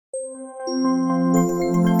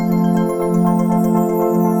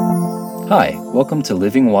Hi, welcome to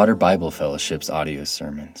Living Water Bible Fellowship's audio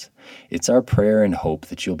sermons. It's our prayer and hope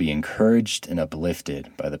that you'll be encouraged and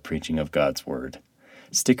uplifted by the preaching of God's Word.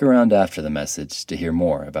 Stick around after the message to hear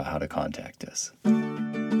more about how to contact us.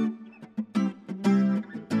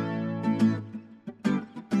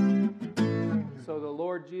 So the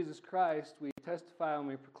Lord Jesus Christ, we testify and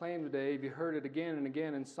we proclaim today, you heard it again and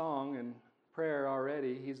again in song and prayer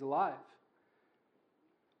already, He's alive.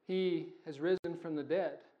 He has risen from the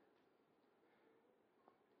dead.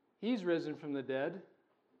 He's risen from the dead.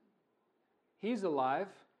 He's alive.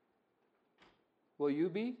 Will you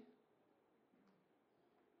be?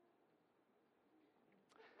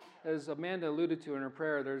 As Amanda alluded to in her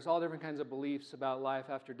prayer, there's all different kinds of beliefs about life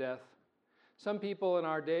after death. Some people in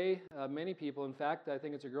our day, many people in fact, I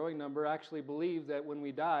think it's a growing number, actually believe that when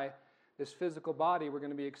we die, this physical body, we're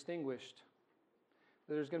going to be extinguished.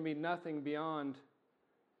 That there's going to be nothing beyond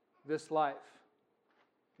this life.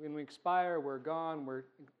 When we expire, we're gone, we're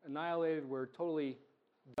annihilated, we're totally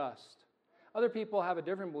dust. Other people have a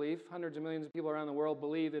different belief. Hundreds of millions of people around the world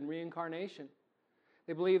believe in reincarnation.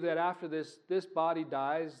 They believe that after this body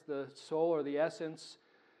dies, the soul or the essence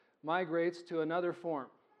migrates to another form,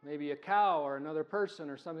 maybe a cow or another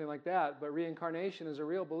person or something like that. But reincarnation is a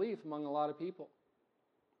real belief among a lot of people.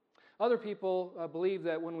 Other people believe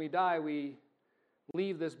that when we die, we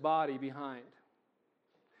leave this body behind.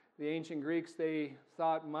 The ancient Greeks, they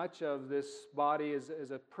thought much of this body as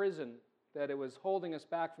a prison, that it was holding us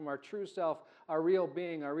back from our true self, our real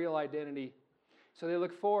being, our real identity. So they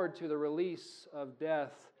look forward to the release of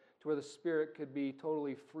death, to where the spirit could be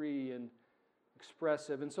totally free and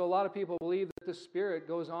expressive. And so a lot of people believe that the spirit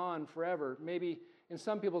goes on forever, maybe in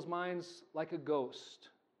some people's minds like a ghost,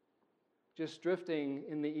 just drifting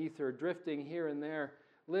in the ether, drifting here and there,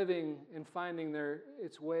 living and finding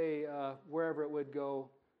its way wherever it would go.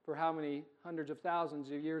 For how many hundreds of thousands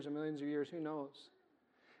of years or millions of years, who knows?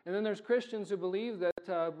 And then there's Christians who believe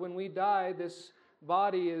that when we die, this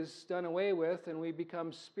body is done away with and we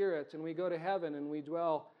become spirits and we go to heaven and we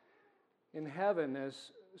dwell in heaven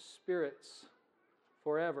as spirits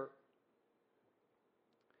forever.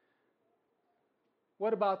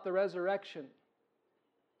 What about the resurrection?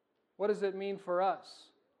 What does it mean for us?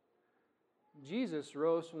 Jesus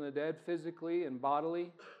rose from the dead physically and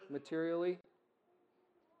bodily, materially.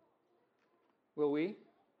 Will we?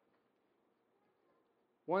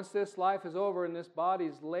 Once this life is over and this body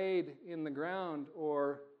is laid in the ground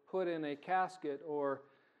or put in a casket or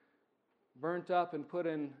burnt up and put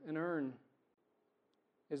in an urn,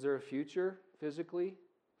 is there a future physically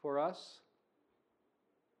for us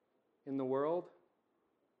in the world?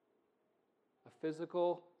 A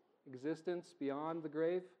physical existence beyond the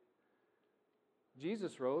grave?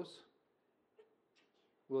 Jesus rose.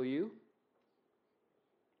 Will you?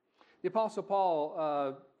 The Apostle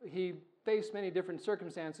Paul, he faced many different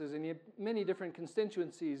circumstances and he had many different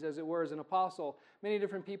constituencies, as it were, as an apostle. Many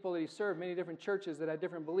different people that he served, many different churches that had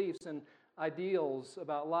different beliefs and ideals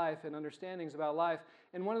about life and understandings about life.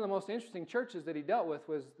 And one of the most interesting churches that he dealt with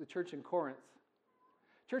was the church in Corinth.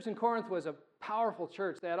 The church in Corinth was a powerful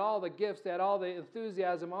church. They had all the gifts, they had all the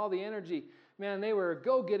enthusiasm, all the energy. Man, they were a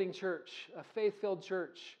go-getting church, a faith-filled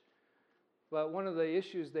church. But one of the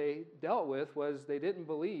issues they dealt with was they didn't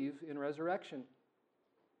believe in resurrection.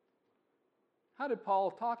 How did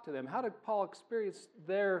Paul talk to them? How did Paul experience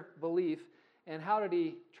their belief? And how did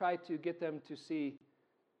he try to get them to see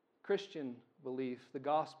Christian belief, the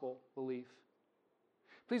gospel belief?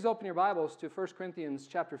 Please open your Bibles to 1 Corinthians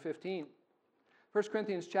chapter 15. 1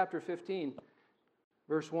 Corinthians chapter 15,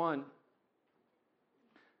 verse 1.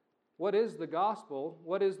 What is the gospel?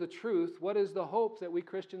 What is the truth? What is the hope that we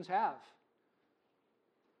Christians have?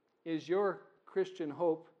 Is your Christian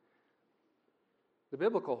hope the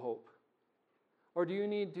biblical hope? Or do you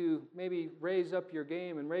need to maybe raise up your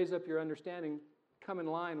game and raise up your understanding, come in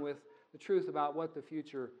line with the truth about what the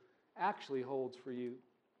future actually holds for you?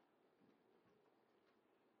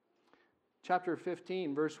 Chapter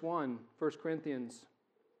 15, verse 1, 1 Corinthians.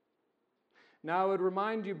 Now I would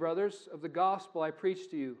remind you, brothers, of the gospel I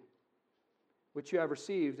preached to you, which you have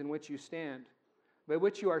received, in which you stand, by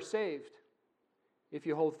which you are saved, if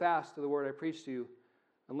you hold fast to the word I preached to you,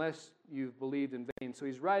 unless you've believed in vain. So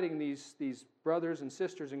he's writing these brothers and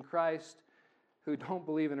sisters in Christ who don't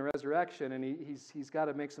believe in a resurrection, and he's got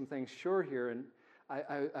to make some things sure here. And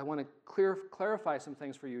I want to clarify some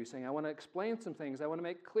things for you. He's saying, I want to explain some things. I want to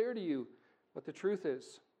make clear to you what the truth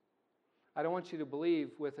is. I don't want you to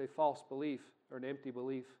believe with a false belief or an empty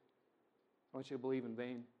belief. I want you to believe in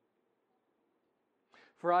vain.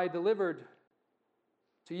 For I delivered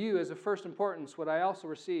to you as of first importance what I also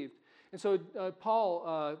received. And so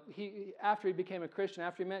Paul, after he became a Christian,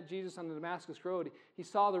 after he met Jesus on the Damascus Road, he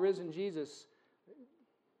saw the risen Jesus.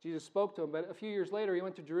 Jesus spoke to him, but a few years later he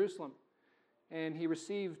went to Jerusalem and he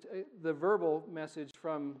received the verbal message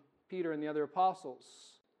from Peter and the other apostles.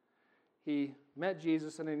 He met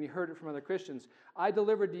Jesus and then he heard it from other Christians. I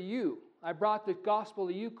delivered to you, I brought the gospel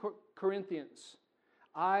to you, Corinthians.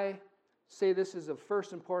 I say this is of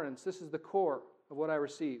first importance. This is the core of what I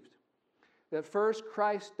received. That first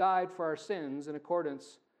Christ died for our sins in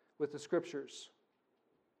accordance with the Scriptures.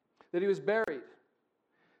 That he was buried.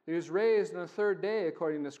 That he was raised on the third day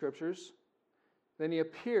according to the Scriptures. Then he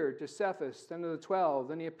appeared to Cephas, then to the 12.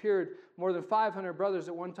 Then he appeared more than 500 brothers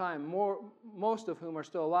at one time, most of whom are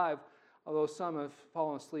still alive, although some have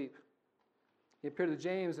fallen asleep. He appeared to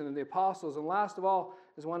James and to the apostles. And last of all,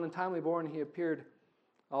 as one untimely born, he appeared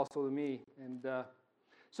also to me. And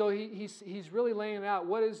so he's really laying out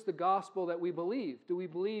what is the gospel that we believe. Do we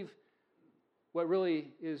believe what really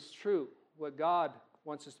is true, what God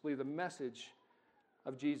wants us to believe, the message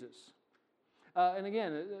of Jesus? And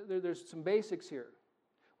again, there's some basics here.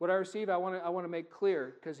 What I received, I want to make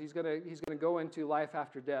clear because he's going to go into life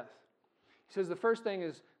after death. He says the first thing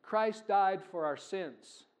is Christ died for our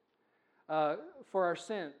sins. For our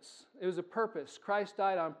sins. It was a purpose. Christ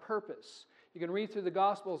died on purpose. You can read through the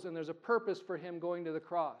Gospels, and there's a purpose for him going to the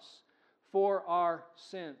cross for our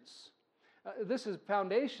sins. This is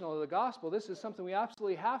foundational to the gospel. This is something we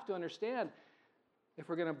absolutely have to understand if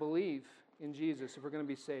we're going to believe in Jesus, if we're going to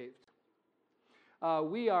be saved.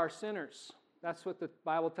 We are sinners. That's what the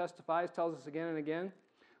Bible testifies, tells us again and again.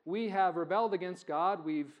 We have rebelled against God.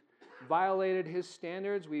 We've violated his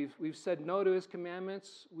standards. We've said no to his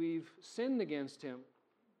commandments. We've sinned against him.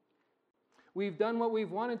 We've done what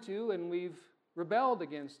we've wanted to, and we've rebelled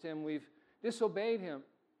against him. We've disobeyed him.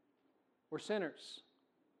 We're sinners.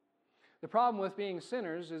 The problem with being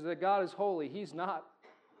sinners is that God is holy. He's not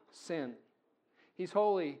sin. He's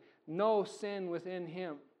holy. No sin within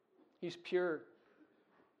him. He's pure.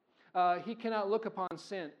 He cannot look upon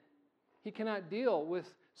sin. He cannot deal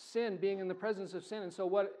with sin, being in the presence of sin. And so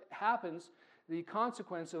what happens, the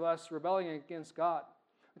consequence of us rebelling against God,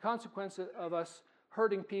 the consequence of us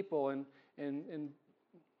hurting people and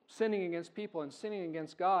sinning against people and sinning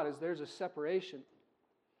against God is there's a separation.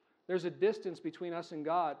 There's a distance between us and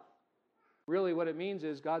God. Really what it means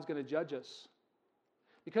is God's going to judge us.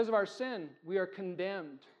 Because of our sin, we are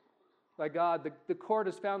condemned by God. The court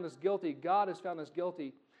has found us guilty. God has found us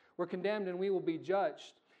guilty. We're condemned and we will be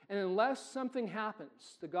judged. And unless something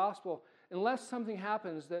happens, the gospel, unless something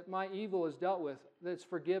happens that my evil is dealt with, that's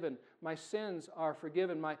forgiven, my sins are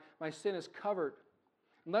forgiven, my sin is covered,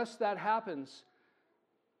 unless that happens,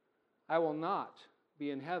 I will not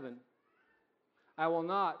be in heaven. I will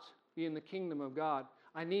not be in the kingdom of God.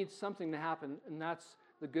 I need something to happen, and that's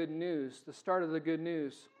the good news, the start of the good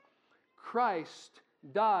news. Christ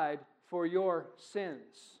died for your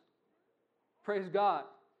sins. Praise God.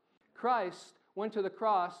 Christ went to the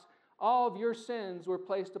cross. All of your sins were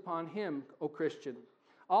placed upon him, O Christian.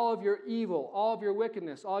 All of your evil, all of your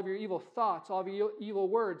wickedness, all of your evil thoughts, all of your evil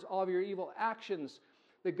words, all of your evil actions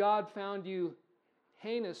that God found you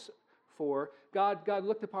heinous for, God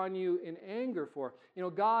looked upon you in anger for. You know,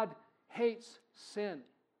 God hates sin.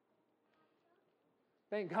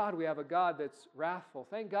 Thank God we have a God that's wrathful.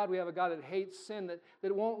 Thank God we have a God that hates sin,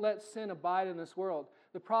 that won't let sin abide in this world.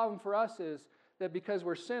 The problem for us is that because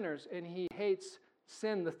we're sinners and he hates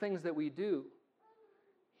sin, the things that we do,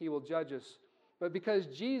 he will judge us. But because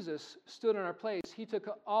Jesus stood in our place, he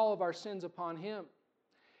took all of our sins upon him.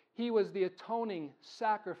 He was the atoning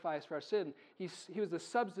sacrifice for our sin. He was the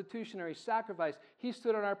substitutionary sacrifice. He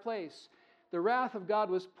stood in our place. The wrath of God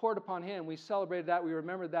was poured upon him. We celebrated that. We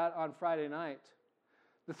remembered that on Friday night.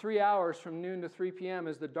 The 3 hours from noon to 3 p.m.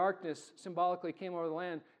 as the darkness symbolically came over the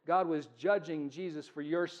land, God was judging Jesus for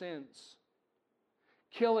your sins.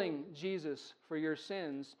 Killing Jesus for your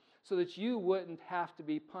sins so that you wouldn't have to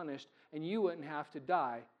be punished and you wouldn't have to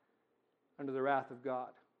die under the wrath of God.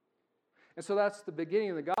 And so that's the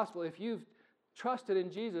beginning of the gospel. If you've trusted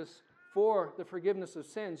in Jesus for the forgiveness of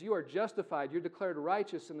sins, you are justified. You're declared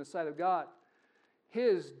righteous in the sight of God.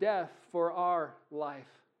 His death for our life.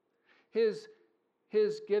 His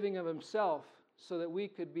giving of himself so that we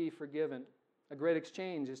could be forgiven. A great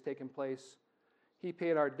exchange has taken place. He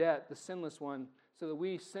paid our debt, the sinless one, so that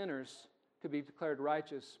we sinners could be declared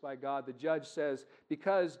righteous by God. The judge says,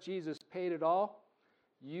 because Jesus paid it all,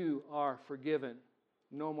 you are forgiven.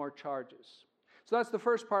 No more charges. So that's the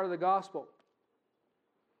first part of the gospel.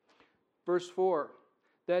 Verse 4,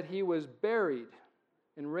 that he was buried.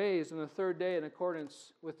 and raised on the third day in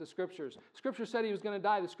accordance with the Scriptures. Scripture said he was going to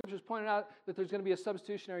die. The Scriptures pointed out that there's going to be a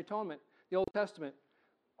substitutionary atonement. The Old Testament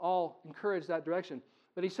all encourage that direction.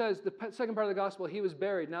 But he says, the second part of the gospel, he was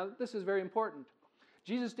buried. Now, this is very important.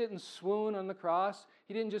 Jesus didn't swoon on the cross.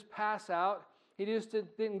 He didn't just pass out. He just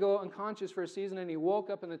didn't go unconscious for a season and he woke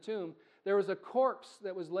up in the tomb. There was a corpse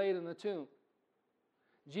that was laid in the tomb.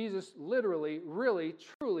 Jesus literally, really,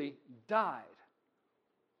 truly died.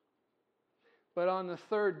 But on the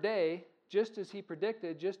third day, just as he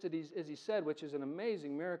predicted, just as he said, which is an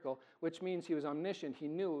amazing miracle, which means he was omniscient, he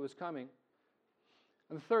knew it was coming.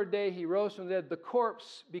 On the third day, he rose from the dead. The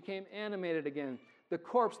corpse became animated again. The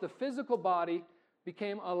corpse, the physical body,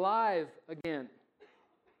 became alive again.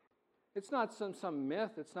 It's not some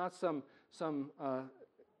myth. It's not some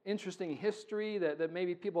interesting history that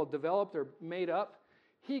maybe people developed or made up.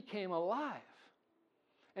 He came alive.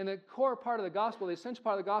 And the core part of the gospel, the essential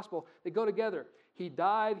part of the gospel, they go together. He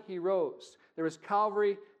died, he rose. There was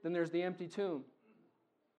Calvary, then there's the empty tomb.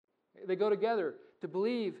 They go together. To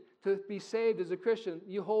believe, to be saved as a Christian,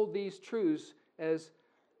 you hold these truths as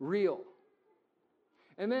real.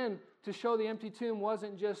 And then to show the empty tomb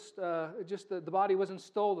wasn't just the body wasn't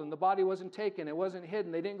stolen, the body wasn't taken, it wasn't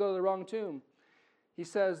hidden, they didn't go to the wrong tomb. He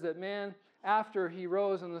says that, man, after he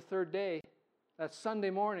rose on the third day, that Sunday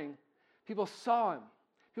morning, people saw him.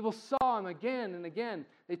 People saw him again and again.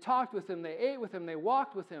 They talked with him, they ate with him, they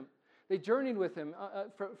walked with him, they journeyed with him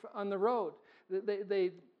on the road.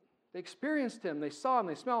 They experienced him, they saw him,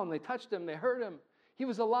 they smelled him, they touched him, they heard him. He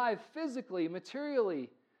was alive physically, materially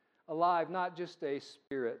alive, not just a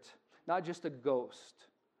spirit, not just a ghost.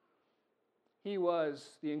 He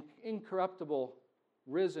was the incorruptible,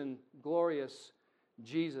 risen, glorious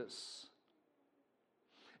Jesus.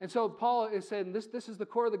 And so Paul is saying this is the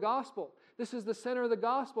core of the gospel. This is the center of the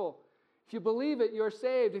gospel. If you believe it, you're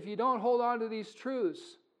saved. If you don't hold on to these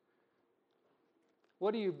truths,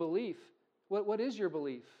 what do you believe? What is your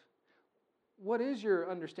belief? What is your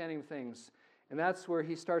understanding of things? And that's where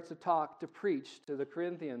he starts to preach to the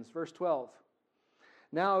Corinthians. Verse 12.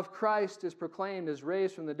 Now if Christ is proclaimed as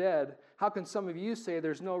raised from the dead, how can some of you say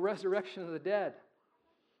there's no resurrection of the dead?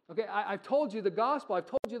 Okay, I've told you the gospel. I've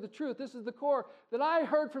told you the truth. This is the core that I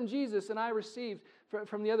heard from Jesus and I received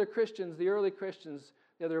from the other Christians, the early Christians,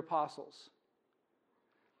 the other apostles.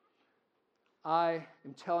 I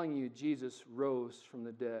am telling you, Jesus rose from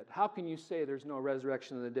the dead. How can you say there's no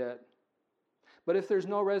resurrection of the dead? But if there's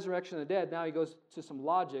no resurrection of the dead, now he goes to some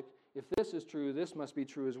logic. If this is true, this must be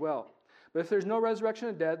true as well. But if there's no resurrection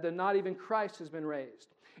of the dead, then not even Christ has been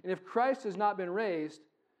raised. And if Christ has not been raised,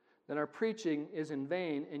 then our preaching is in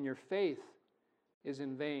vain and your faith is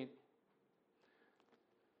in vain.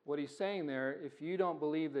 What he's saying there, if you don't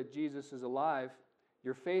believe that Jesus is alive,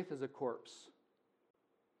 your faith is a corpse.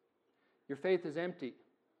 Your faith is empty.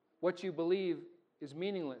 What you believe is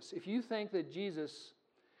meaningless. If you think that Jesus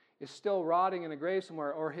is still rotting in a grave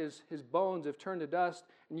somewhere, or his bones have turned to dust,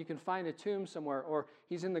 and you can find a tomb somewhere, or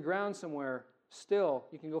he's in the ground somewhere still,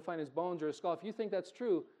 you can go find his bones or his skull. If you think that's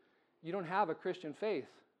true, you don't have a Christian faith.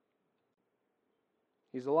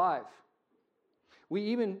 He's alive. We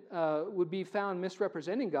even would be found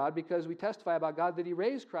misrepresenting God because we testify about God that he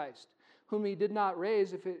raised Christ, whom he did not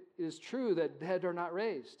raise if it is true that dead are not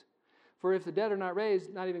raised. For if the dead are not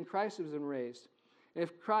raised, not even Christ has been raised. And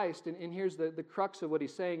if Christ, and here's the crux of what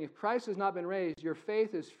he's saying, if Christ has not been raised, your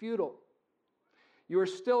faith is futile. You are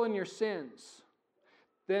still in your sins.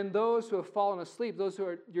 Then those who have fallen asleep,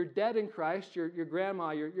 you're dead in Christ, your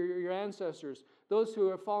grandma, your ancestors, those who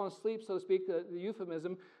have fallen asleep, so to speak, the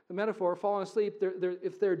euphemism, the metaphor, fallen asleep,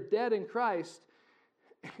 if they're dead in Christ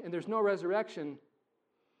and there's no resurrection,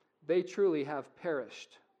 they truly have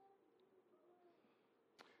perished.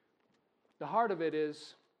 The heart of it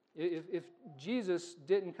is, if Jesus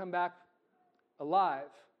didn't come back alive,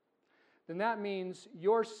 then that means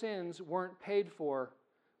your sins weren't paid for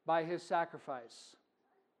by his sacrifice.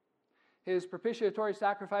 His propitiatory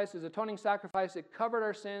sacrifice, his atoning sacrifice, it covered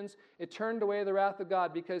our sins. It turned away the wrath of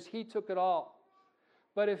God because he took it all.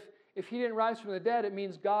 But if he didn't rise from the dead, it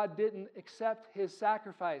means God didn't accept his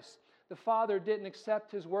sacrifice. The Father didn't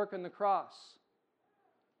accept his work on the cross.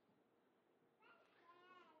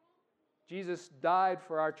 Jesus died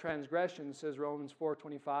for our transgressions, says Romans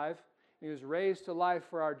 4:25. He was raised to life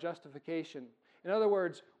for our justification. In other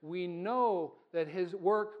words, we know that his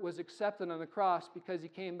work was accepted on the cross because he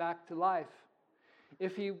came back to life.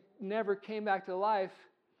 If he never came back to life,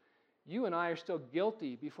 you and I are still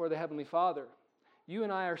guilty before the Heavenly Father. You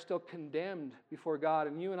and I are still condemned before God,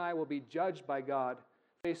 and you and I will be judged by God,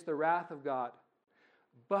 face the wrath of God.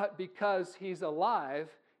 But because he's alive,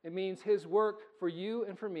 it means his work for you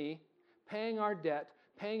and for me, paying our debt,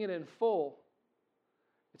 paying it in full,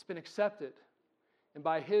 it's been accepted. And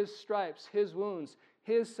by His stripes, His wounds,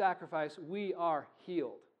 His sacrifice, we are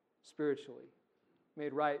healed spiritually,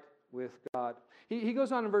 made right with God. He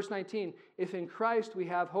goes on in verse 19, if in Christ we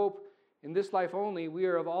have hope in this life only, we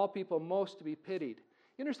are of all people most to be pitied.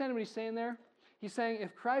 You understand what he's saying there? He's saying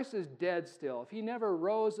if Christ is dead still, if He never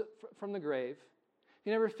rose from the grave, if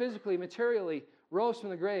He never physically, materially rose from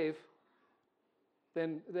the grave,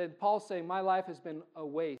 then Paul's saying my life has been a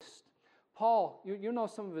waste. Paul, you know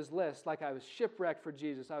some of his lists, like I was shipwrecked for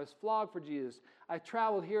Jesus, I was flogged for Jesus, I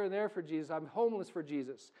traveled here and there for Jesus, I'm homeless for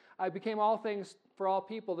Jesus, I became all things for all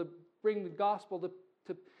people to bring the gospel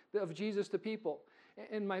of Jesus to people.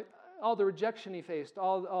 And all the rejection he faced,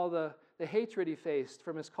 all the hatred he faced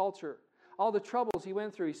from his culture, all the troubles he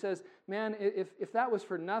went through. He says, man, if that was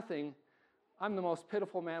for nothing, I'm the most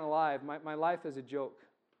pitiful man alive. My life is a joke.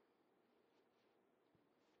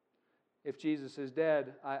 If Jesus is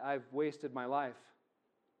dead, I've wasted my life.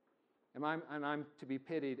 And I'm to be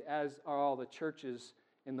pitied, as are all the churches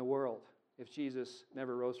in the world, if Jesus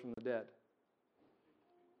never rose from the dead.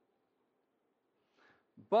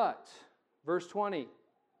 But, verse 20,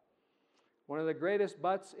 one of the greatest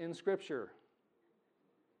buts in Scripture.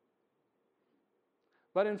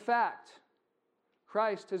 But in fact,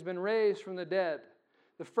 Christ has been raised from the dead,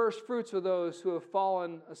 the first fruits of those who have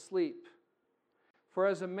fallen asleep. For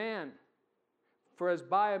as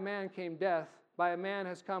by a man came death, by a man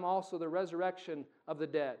has come also the resurrection of the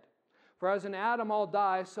dead. For as in Adam all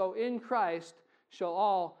die, so in Christ shall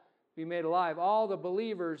all be made alive. All the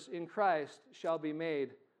believers in Christ shall be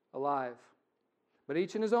made alive. But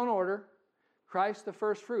each in his own order, Christ the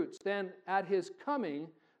first fruits, then at His coming,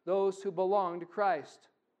 those who belong to Christ.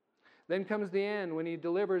 Then comes the end, when He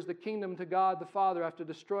delivers the kingdom to God the Father after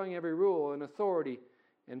destroying every rule and authority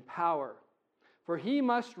and power. For He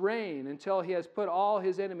must reign until He has put all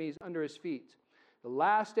His enemies under His feet. The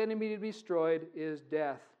last enemy to be destroyed is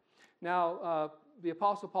death. Now, the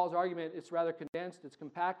Apostle Paul's argument, it's rather condensed, it's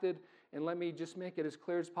compacted, and let me just make it as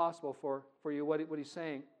clear as possible for you what he's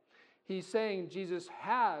saying. He's saying Jesus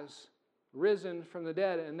has risen from the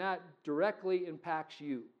dead, and that directly impacts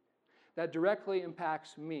you. That directly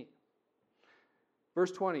impacts me.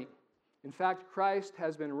 Verse 20, in fact, Christ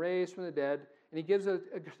has been raised from the dead, and he gives a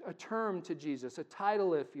term to Jesus, a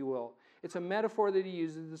title, if you will. It's a metaphor that he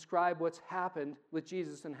uses to describe what's happened with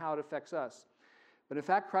Jesus and how it affects us. But in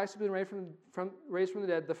fact, Christ has been raised from the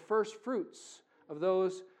dead, the first fruits of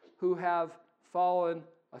those who have fallen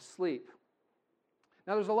asleep.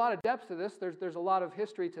 Now, there's a lot of depth to this. There's a lot of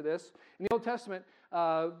history to this. In the Old Testament,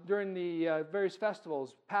 during the various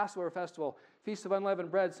festivals, Passover festival, Feast of Unleavened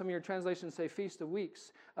Bread, some of your translations say Feast of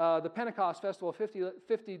Weeks, the Pentecost festival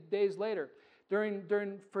 50 days later,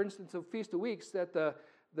 during, for instance, the Feast of Weeks, that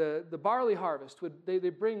the barley harvest, they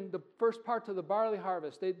bring the first part to the barley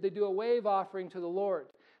harvest. They do a wave offering to the Lord.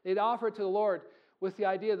 They'd offer it to the Lord with the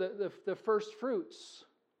idea that the first fruits.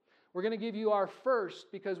 We're going to give you our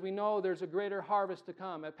first because we know there's a greater harvest to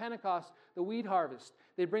come. At Pentecost, the wheat harvest,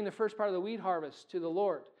 they bring the first part of the wheat harvest to the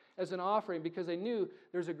Lord as an offering because they knew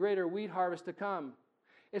there's a greater wheat harvest to come.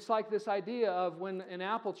 It's like this idea of when an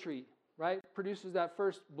apple tree, right, produces that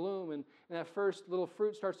first bloom and that first little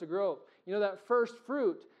fruit starts to grow. You know, that first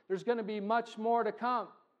fruit, there's going to be much more to come.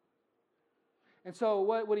 And so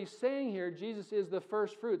what he's saying here, Jesus is the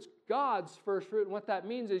first fruits, God's first fruit. And what that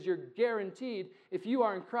means is you're guaranteed, if you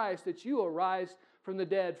are in Christ, that you will rise from the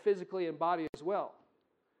dead physically and body as well.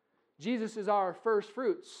 Jesus is our first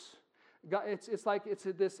fruits. It's like it's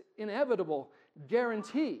this inevitable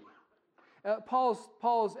guarantee.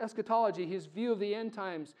 Paul's eschatology, his view of the end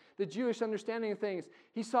times, the Jewish understanding of things,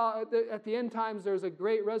 he saw at the end times there was a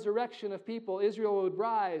great resurrection of people. Israel would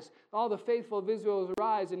rise. All the faithful of Israel would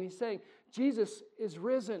rise. And he's saying, Jesus is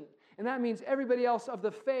risen. And that means everybody else of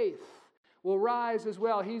the faith will rise as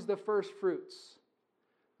well. He's the first fruits.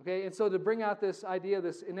 Okay, and so to bring out this idea,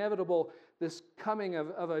 this inevitable, this coming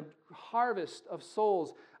of a harvest of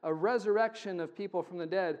souls, a resurrection of people from the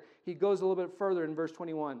dead, he goes a little bit further in verse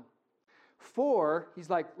 21. For, he's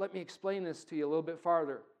like, let me explain this to you a little bit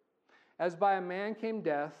farther. As by a man came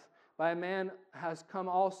death, by a man has come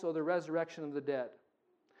also the resurrection of the dead.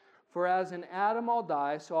 For as in Adam all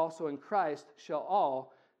die, so also in Christ shall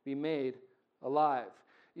all be made alive.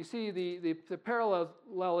 You see the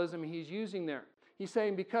parallelism he's using there. He's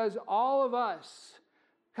saying because all of us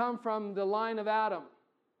come from the line of Adam,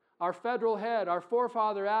 our federal head, our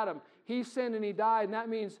forefather Adam, he sinned and he died, and that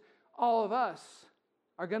means all of us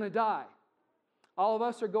are going to die. All of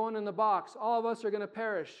us are going in the box. All of us are going to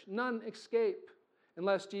perish. None escape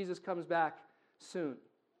unless Jesus comes back soon.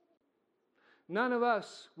 None of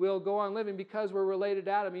us will go on living because we're related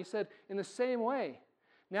to Adam. He said, in the same way,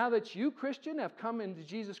 now that you, Christian, have come into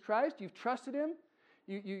Jesus Christ, you've trusted Him,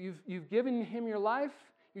 you've given Him your life,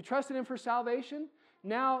 you trusted Him for salvation,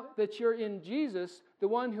 now that you're in Jesus, the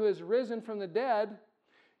one who has risen from the dead,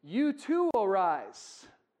 you too will rise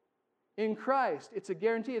in Christ. It's a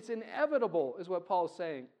guarantee. It's inevitable, is what Paul is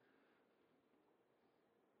saying.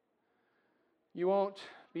 You won't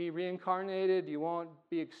be reincarnated. You won't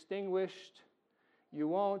be extinguished. You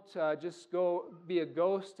won't just go be a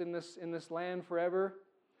ghost in this land forever.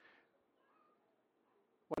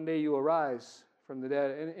 One day you will rise from the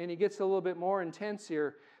dead. And he gets a little bit more intense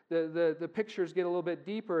here. The pictures get a little bit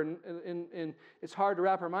deeper, and it's hard to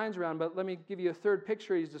wrap our minds around, but let me give you a third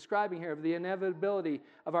picture he's describing here of the inevitability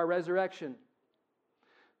of our resurrection.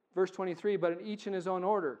 Verse 23, but in each in his own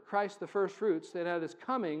order, Christ the first fruits, that at his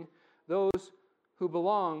coming, those who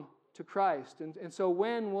belong to Christ. And so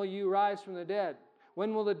when will you rise from the dead?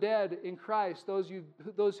 When will the dead in Christ, those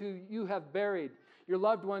who you have buried, your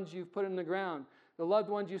loved ones you've put in the ground, the loved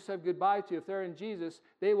ones you said goodbye to, if they're in Jesus,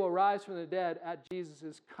 they will rise from the dead at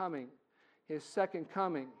Jesus' coming, His second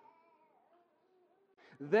coming.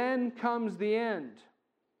 Then comes the end,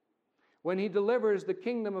 when He delivers the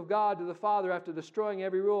kingdom of God to the Father after destroying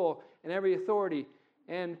every rule and every authority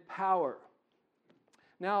and power.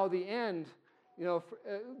 Now, the end,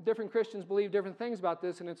 different Christians believe different things about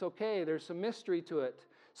this, and it's okay. There's some mystery to it.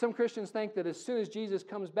 Some Christians think that as soon as Jesus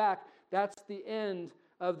comes back, that's the end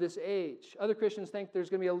of this age. Other Christians think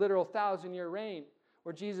there's going to be a literal 1,000-year reign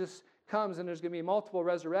where Jesus comes and there's going to be multiple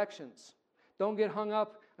resurrections. Don't get hung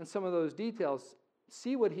up on some of those details.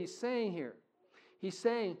 See what he's saying here. He's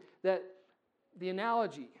saying that the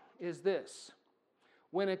analogy is this.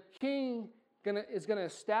 When a king is going to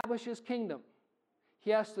establish his kingdom,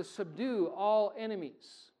 he has to subdue all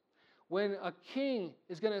enemies. When a king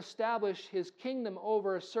is going to establish his kingdom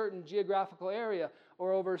over a certain geographical area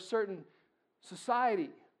or over a certain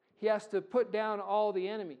society, he has to put down all the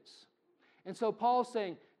enemies. And so Paul's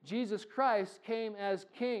saying Jesus Christ came as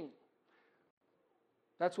king.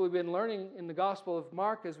 That's what we've been learning in the Gospel of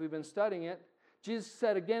Mark as we've been studying it. Jesus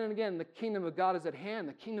said again and again, the kingdom of God is at hand.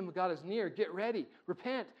 The kingdom of God is near. Get ready.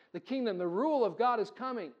 Repent. The rule of God is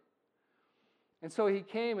coming. And so He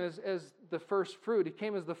came as the first fruit. He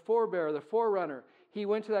came as the forebearer, the forerunner. He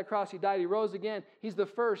went to that cross. He died. He rose again. He's the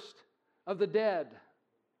first of the dead.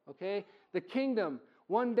 Okay? The kingdom,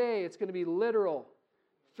 one day it's going to be literal,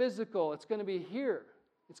 physical. It's going to be here.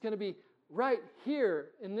 It's going to be right here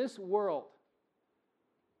in this world.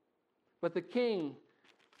 But the king,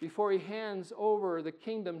 before he hands over the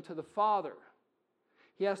kingdom to the Father,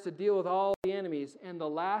 he has to deal with all the enemies. And the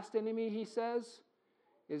last enemy, he says,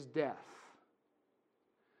 is death.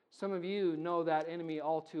 Some of you know that enemy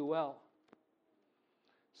all too well.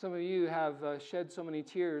 Some of you have shed so many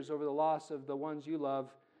tears over the loss of the ones you love.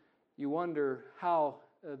 You wonder how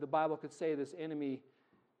the Bible could say this enemy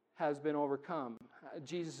has been overcome.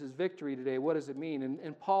 Jesus' victory today, what does it mean?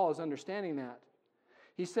 And Paul is understanding that.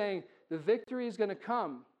 He's saying the victory is going to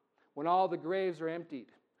come when all the graves are emptied.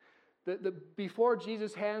 Before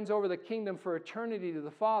Jesus hands over the kingdom for eternity to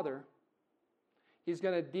the Father, He's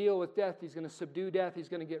going to deal with death. He's going to subdue death. He's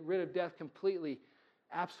going to get rid of death completely.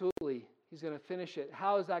 Absolutely. He's going to finish it.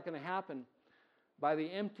 How is that going to happen? By the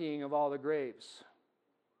emptying of all the graves.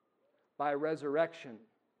 By resurrection.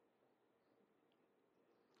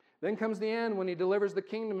 Then comes the end when He delivers the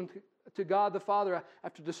kingdom to God the Father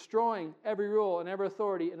after destroying every rule and every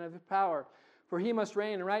authority and every power. For He must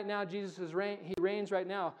reign. And right now, He reigns right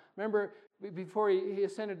now. Remember, before he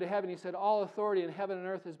ascended to heaven, He said, all authority in heaven and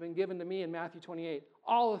earth has been given to me in Matthew 28.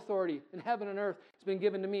 All authority in heaven and earth has been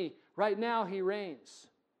given to me. Right now, He reigns.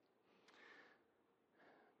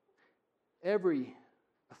 Every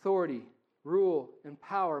authority, rule, and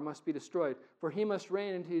power must be destroyed. For He must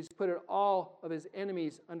reign until He's put all of His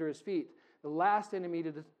enemies under His feet. The last enemy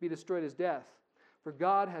to be destroyed is death. For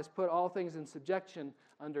God has put all things in subjection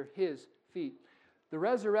under His feet. The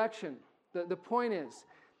resurrection, the point is,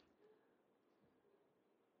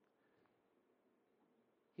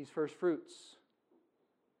 He's first fruits.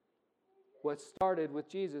 What started with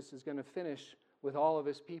Jesus is going to finish with all of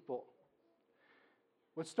His people.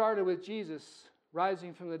 What started with Jesus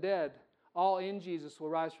rising from the dead, all in Jesus will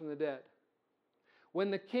rise from the dead. When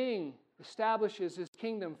the King establishes His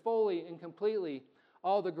kingdom fully and completely,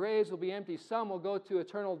 all the graves will be empty. Some will go to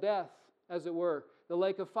eternal death, as it were, the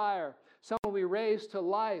lake of fire. Some will be raised to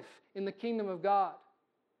life in the kingdom of God.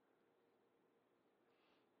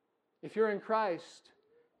 If you're in Christ,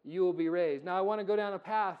 you will be raised. Now, I want to go down a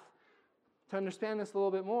path to understand this a little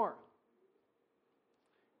bit more.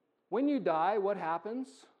 When you die, what happens?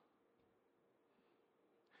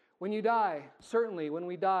 When you die, certainly when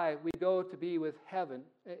we die, we go to be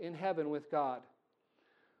in heaven with God.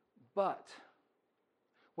 But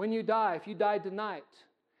when you die, if you died tonight,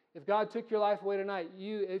 if God took your life away tonight,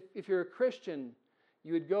 if you're a Christian,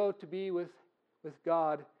 you would go to be with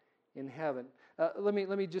God in heaven. Let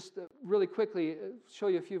me just really quickly show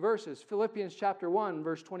you a few verses. Philippians chapter 1,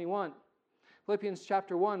 verse 21. Philippians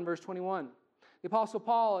chapter 1, verse 21. The Apostle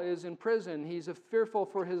Paul is in prison. He's fearful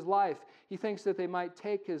for his life. He thinks that they might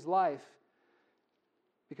take his life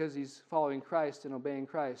because he's following Christ and obeying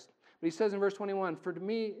Christ. But he says in verse 21, "For to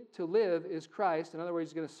me to live is Christ." In other words,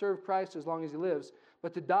 he's going to serve Christ as long as he lives.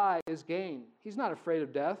 "But to die is gain." He's not afraid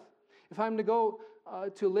of death. "If I'm to go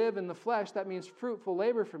to live in the flesh, that means fruitful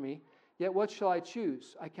labor for me. Yet what shall I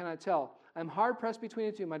choose? I cannot tell. I'm hard pressed between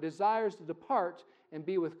the two. My desire is to depart and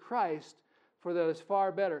be with Christ, for that is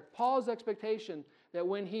far better." Paul's expectation that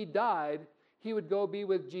when he died, he would go be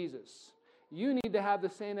with Jesus. You need to have the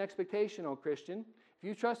same expectation, O Christian. If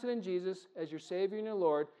you trusted in Jesus as your Savior and your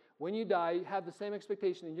Lord, when you die, you have the same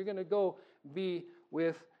expectation that you're going to go be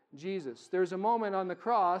with Jesus. There's a moment on the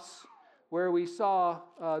cross where we saw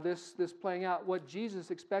this playing out, what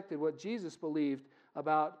Jesus expected, what Jesus believed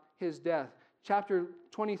about his death. Chapter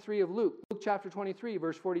 23 of Luke chapter 23,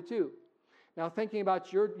 verse 42. Now, thinking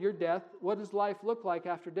about your death, what does life look like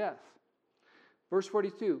after death? Verse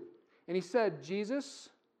 42. "And he said, Jesus,"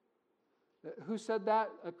 who said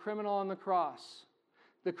that? A criminal on the cross.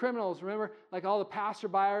 The criminals, remember, like all the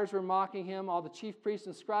passerbyers were mocking him, all the chief priests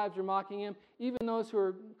and scribes were mocking him, even those who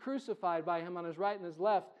were crucified by him on his right and his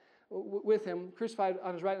left, with him, crucified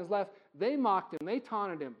on his right and his left, they mocked him, they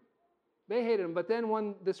taunted him, they hated him. But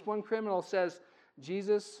then this one criminal says,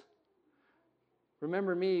 "Jesus,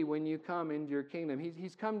 remember me when you come into your kingdom."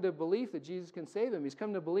 He's come to belief that Jesus can save him. He's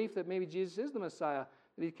come to belief that maybe Jesus is the Messiah,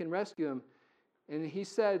 that he can rescue him. And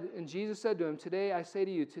Jesus said to him, "Today I say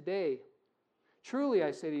to you, truly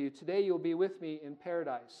I say to you, today you'll be with me in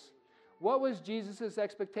paradise." What was Jesus'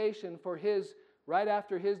 expectation for right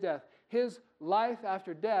after his death? His life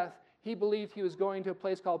after death, he believed he was going to a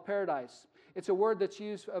place called paradise. It's a word that's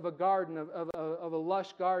used of a garden, of a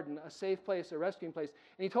lush garden, a safe place, a resting place.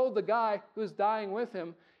 And he told the guy who was dying with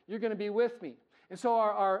him, "You're going to be with me." And so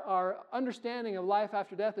our understanding of life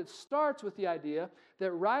after death, it starts with the idea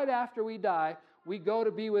that right after we die, we go to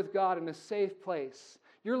be with God in a safe place.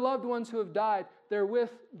 Your loved ones who have died, they're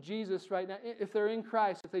with Jesus right now. If they're in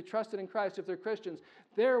Christ, if they trusted in Christ, if they're Christians,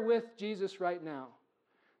 they're with Jesus right now,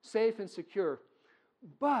 safe and secure.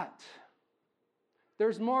 But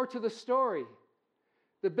there's more to the story.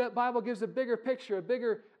 The Bible gives a bigger picture, a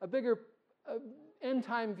bigger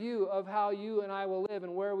end-time view of how you and I will live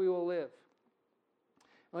and where we will live.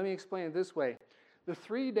 Let me explain it this way. The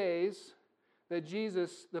 3 days that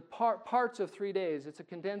Jesus, parts of 3 days, it's a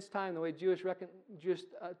condensed time, the way Jewish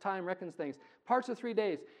time reckons things. Parts of 3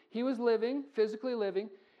 days. He was living, physically living,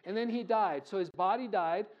 and then he died. So his body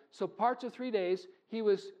died. So parts of 3 days, he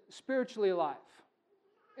was spiritually alive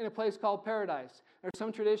in a place called paradise. There are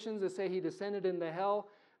some traditions that say he descended into hell.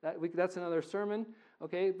 That's another sermon.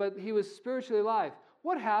 Okay, but he was spiritually alive.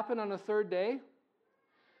 What happened on the third day?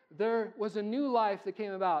 There was a new life that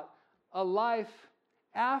came about, a life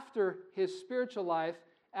after his spiritual life,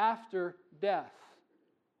 after death.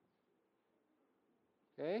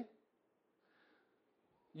 Okay?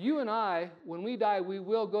 You and I, when we die, we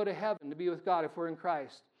will go to heaven to be with God if we're in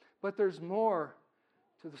Christ. But there's more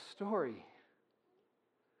to the story.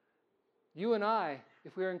 You and I,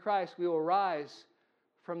 if we are in Christ, we will rise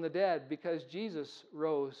from the dead because Jesus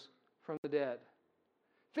rose from the dead.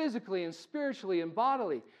 Physically and spiritually and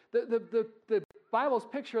bodily. The Bible's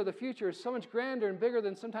picture of the future is so much grander and bigger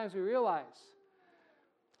than sometimes we realize.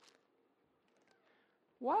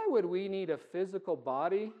 Why would we need a physical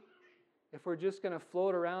body if we're just going to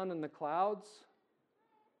float around in the clouds?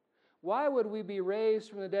 Why would we be raised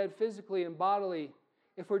from the dead physically and bodily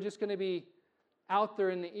if we're just going to be out there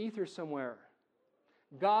in the ether somewhere?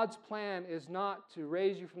 God's plan is not to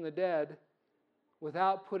raise you from the dead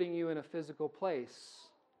without putting you in a physical place.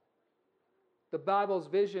 The Bible's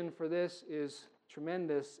vision for this is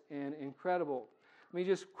tremendous and incredible. Let me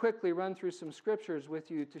just quickly run through some scriptures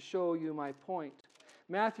with you to show you my point.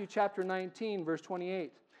 Matthew chapter 19, verse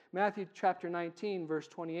 28. Matthew chapter 19, verse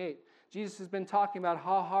 28. Jesus has been talking about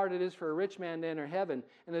how hard it is for a rich man to enter heaven,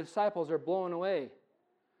 and the disciples are blown away.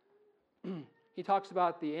 He talks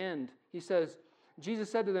about the end. He says, Jesus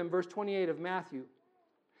said to them, verse 28 of Matthew,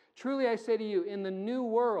 "Truly I say to you, in the new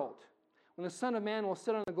world, when the Son of Man will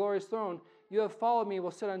sit on the glorious throne, you have followed me,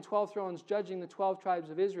 will sit on 12 thrones, judging the 12 tribes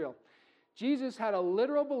of Israel." Jesus had a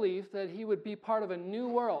literal belief that he would be part of a new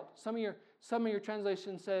world. Some Some of your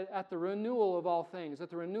translations said, at the renewal of all things. At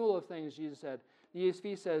the renewal of things, Jesus said. The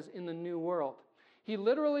ESV says, in the new world. He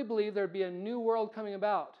literally believed there'd be a new world coming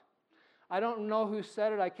about. I don't know who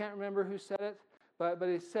said it. I can't remember who said it. But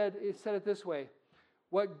it said it this way.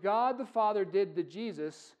 What God the Father did to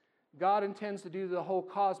Jesus, God intends to do to the whole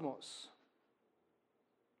cosmos.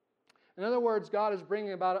 In other words, God is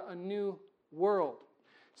bringing about a new world.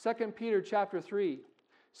 2 Peter chapter 3.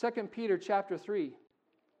 2 Peter chapter 3,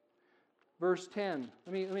 verse 10.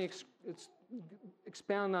 Let me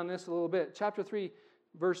expound on this a little bit. Chapter 3,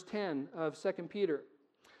 verse 10 of 2 Peter.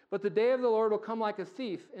 But the day of the Lord will come like a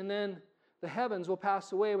thief, and then the heavens will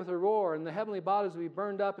pass away with a roar, and the heavenly bodies will be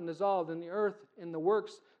burned up and dissolved, and the earth and the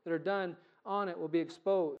works that are done on it will be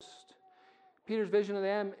exposed. Peter's vision of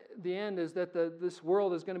the end is that this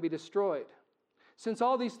world is going to be destroyed. Since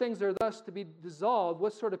all these things are thus to be dissolved,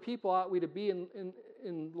 what sort of people ought we to be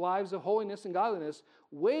in lives of holiness and godliness,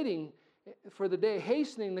 waiting for the day,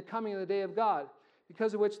 hastening the coming of the day of God,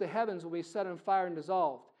 because of which the heavens will be set on fire and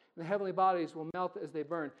dissolved, and the heavenly bodies will melt as they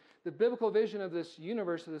burn. The biblical vision of this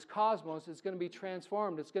universe, of this cosmos, is going to be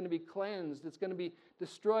transformed. It's going to be cleansed. It's going to be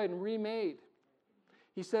destroyed and remade.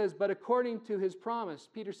 He says, but according to his promise,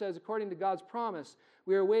 Peter says, according to God's promise,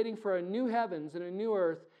 we are waiting for a new heavens and a new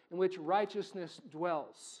earth in which righteousness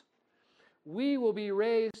dwells. We will be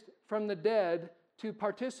raised from the dead to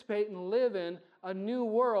participate and live in a new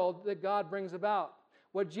world that God brings about.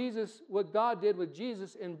 What God did with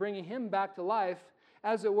Jesus in bringing him back to life,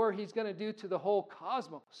 as it were, he's going to do to the whole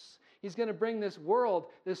cosmos. He's going to bring this world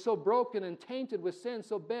that's so broken and tainted with sin,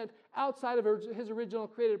 so bent outside of his original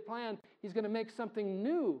created plan. He's going to make something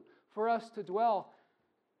new for us to dwell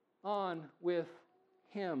on with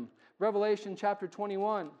him. Revelation chapter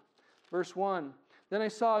 21, verse 1. Then I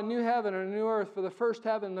saw a new heaven and a new earth, for the first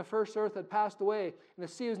heaven and the first earth had passed away, and the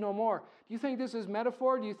sea is no more. Do you think this is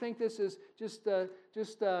metaphor? Do you think this is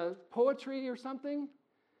just poetry or something?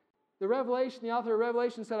 The author of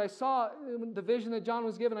Revelation said, I saw the vision that John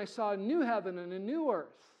was given, I saw a new heaven and a new earth.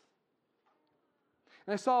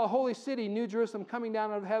 And I saw a holy city, New Jerusalem, coming down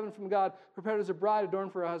out of heaven from God, prepared as a bride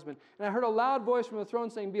adorned for her husband. And I heard a loud voice from the throne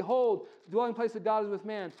saying, behold, the dwelling place of God is with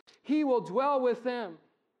man. He will dwell with them.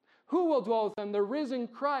 Who will dwell with them? The risen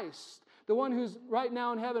Christ, the one who's right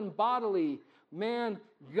now in heaven, bodily, man,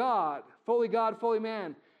 God, fully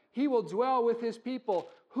man. He will dwell with his people.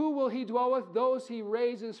 Who will he dwell with? Those he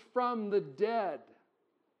raises from the dead.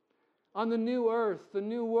 On the new earth, the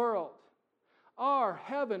new world. Our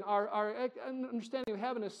heaven, our understanding of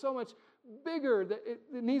heaven is so much bigger. That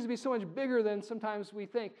it needs to be so much bigger than sometimes we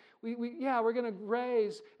think. We're going to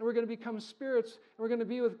raise and we're going to become spirits and we're going to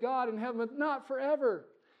be with God in heaven, but not forever.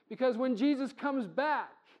 Because when Jesus comes back,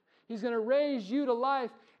 he's going to raise you to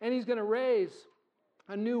life and he's going to raise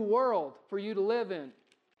a new world for you to live in.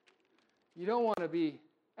 You don't want to be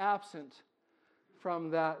absent from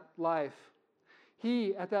that life.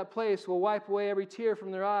 He, at that place, will wipe away every tear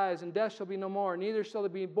from their eyes, and death shall be no more. Neither shall there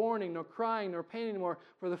be mourning, nor crying, nor pain anymore,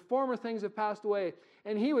 for the former things have passed away.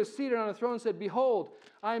 And he was seated on a throne and said, behold,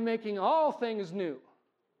 I am making all things new.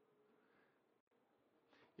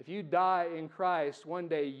 If you die in Christ, one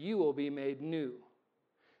day you will be made new.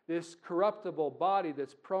 This corruptible body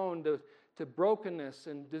that's prone to brokenness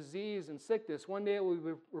and disease and sickness, one day it will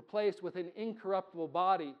be replaced with an incorruptible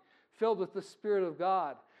body filled with the Spirit of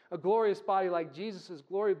God. A glorious body like Jesus'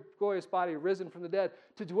 glorious body risen from the dead,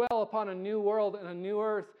 to dwell upon a new world and a new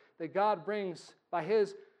earth that God brings by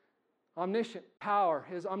his omniscient power,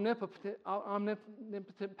 his omnipotent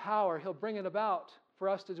power. He'll bring it about for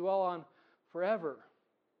us to dwell on forever.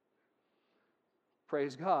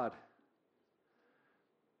 Praise God.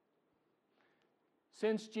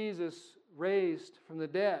 Since Jesus raised from the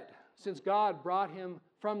dead, since God brought him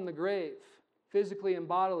from the grave, physically and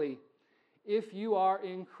bodily, if you are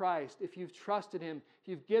in Christ, if you've trusted him, if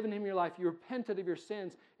you've given him your life, you repented of your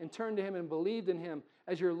sins and turned to him and believed in him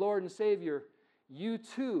as your Lord and Savior, you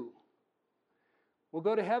too will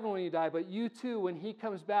go to heaven when you die, but you too, when he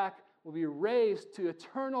comes back, will be raised to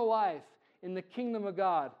eternal life in the kingdom of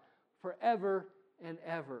God forever and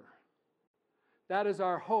ever. That is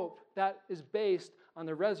our hope. That is based on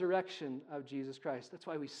the resurrection of Jesus Christ. That's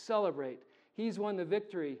why we celebrate. He's won the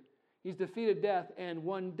victory. He's defeated death, and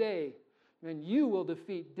one day, then you will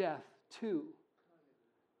defeat death too.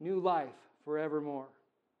 New life forevermore.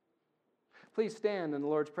 Please stand in the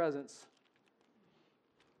Lord's presence.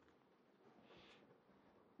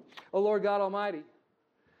 O Lord God Almighty,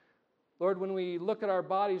 Lord, when we look at our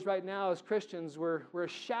bodies right now as Christians, we're a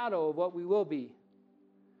shadow of what we will be.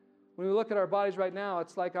 When we look at our bodies right now,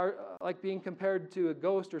 it's like being compared to a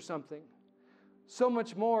ghost or something. So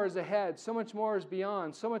much more is ahead. So much more is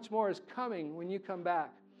beyond. So much more is coming when you come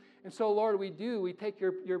back. And so, Lord, we take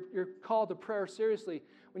your call to prayer seriously.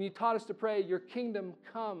 When you taught us to pray, your kingdom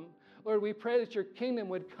come. Lord, we pray that your kingdom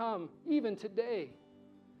would come even today.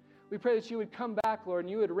 We pray that you would come back, Lord, and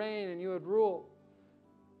you would reign and you would rule.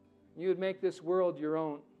 You would make this world your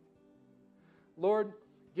own. Lord,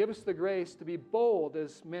 give us the grace to be bold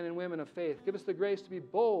as men and women of faith. Give us the grace to be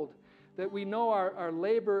bold, that we know our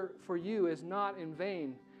labor for you is not in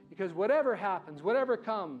vain. Because whatever happens, whatever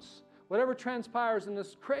comes, whatever transpires in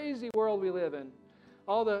this crazy world we live in,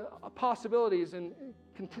 all the possibilities and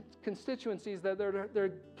constituencies that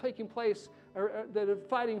they're taking place, or that are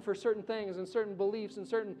fighting for certain things and certain beliefs and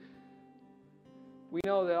certain, we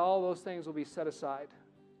know that all those things will be set aside.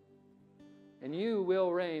 And you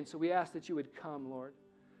will reign, so we ask that you would come, Lord,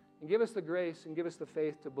 and give us the grace and give us the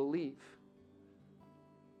faith to believe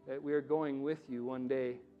that we are going with you one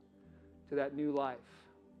day to that new life.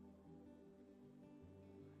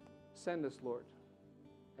 Send us, Lord,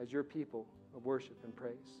 as your people of worship and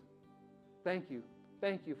praise. Thank you.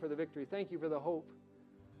 Thank you for the victory. Thank you for the hope.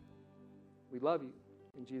 We love you.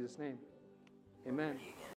 In Jesus' name, amen.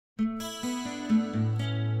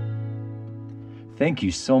 Thank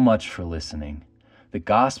you so much for listening. The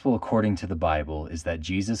gospel according to the Bible is that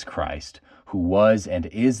Jesus Christ, who was and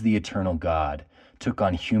is the eternal God, took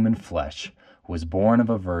on human flesh, was born of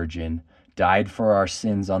a virgin, died for our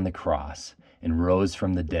sins on the cross, and rose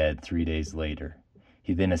from the dead 3 days later.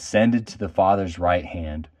 He then ascended to the Father's right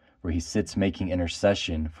hand, where he sits making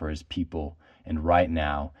intercession for his people, and right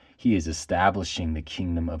now he is establishing the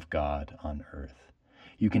kingdom of God on earth.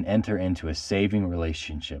 You can enter into a saving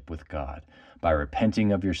relationship with God by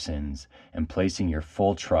repenting of your sins and placing your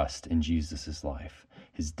full trust in Jesus' life,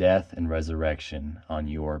 his death and resurrection on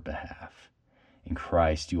your behalf. In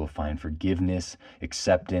Christ, you will find forgiveness,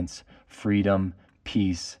 acceptance, freedom,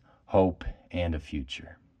 peace, hope, and a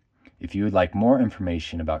future. If you would like more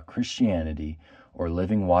information about Christianity or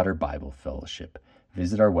Living Water Bible Fellowship,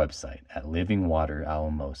 visit our website at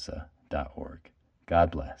livingwateralamosa.org.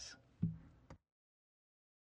 God bless.